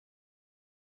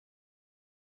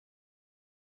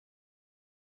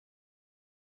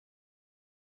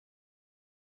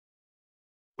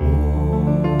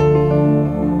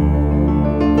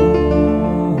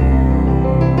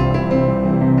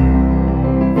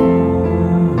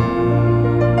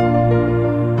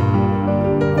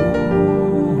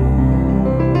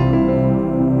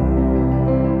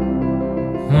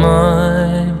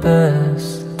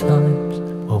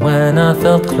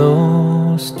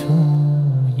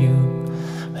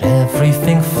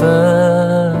everything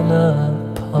fell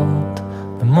apart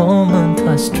the moment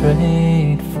I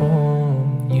strayed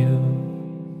from you.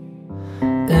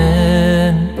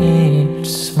 In each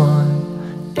smile,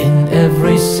 in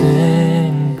every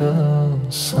single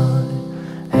sigh,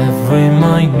 every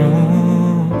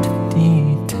minute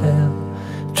detail,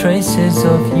 traces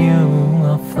of you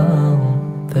are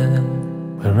found there.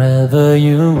 Wherever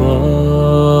you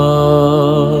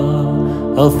are,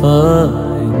 I'll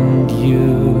find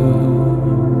you,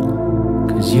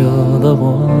 'cause you're the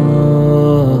one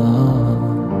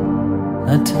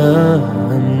I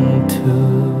turn to.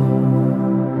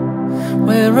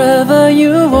 Wherever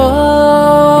you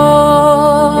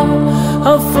are,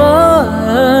 I'll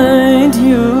find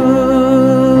you,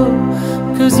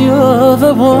 'cause you're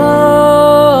the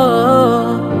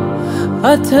one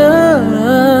I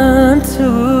turn to.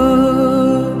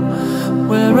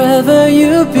 Wherever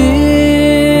you be,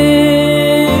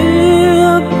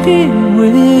 I'll be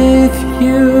with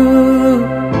you,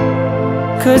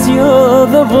 'cause you're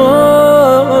the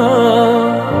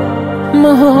one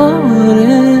my heart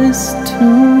is to.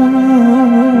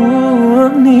 I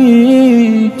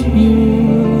need you.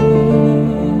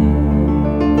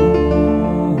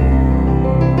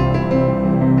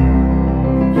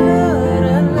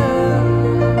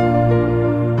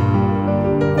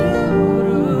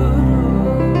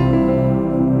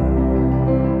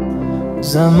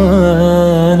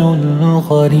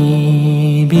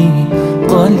 Zamanul-ghareeb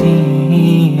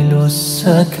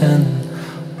qaleelu-ssakan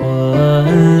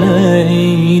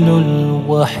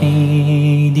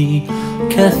laylul-waheed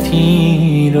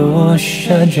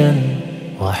katheeru-shajan.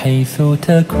 وحيث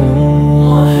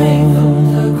تكون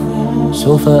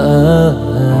سوف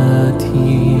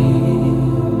آتي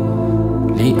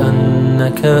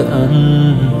لأنك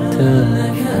أنت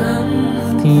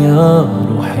اختيار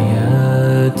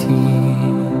حياتي.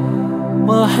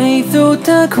 وحيث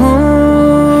تكون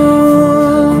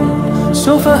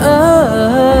سوف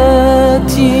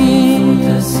آتي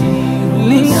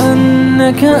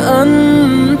لأنك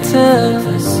أنت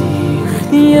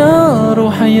اختيار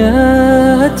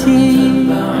حياتي.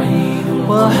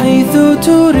 وحيث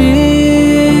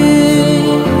تريد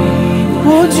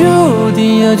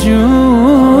وجودي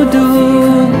يجود،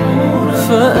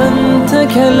 فأنت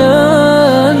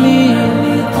كلامي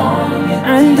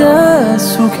عند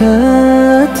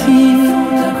سكاتي.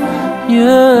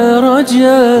 يا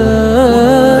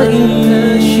رجائي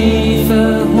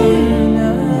شفاه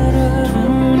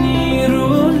تنير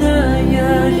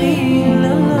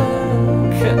ليالينا،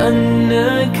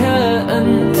 كأنك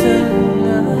أنت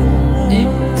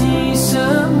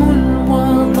ابتسام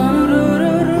الوطن،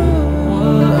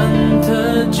 وأنت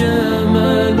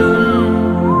جمال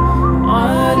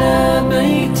على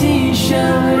بيت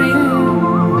شعر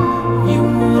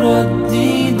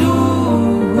يردده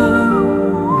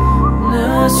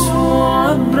ناس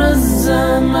عبر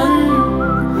الزمن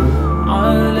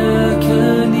على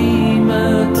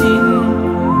كلمات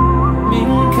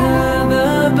منك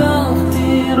ذاب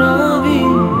اغترابي،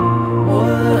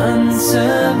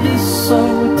 وأنسى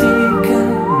بصوتك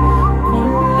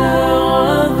كل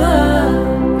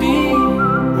عذابي.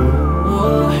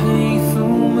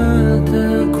 وحيثما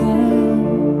تكون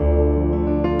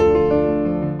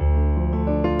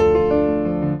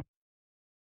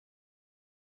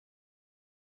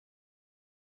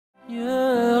يا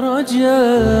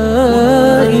رجاء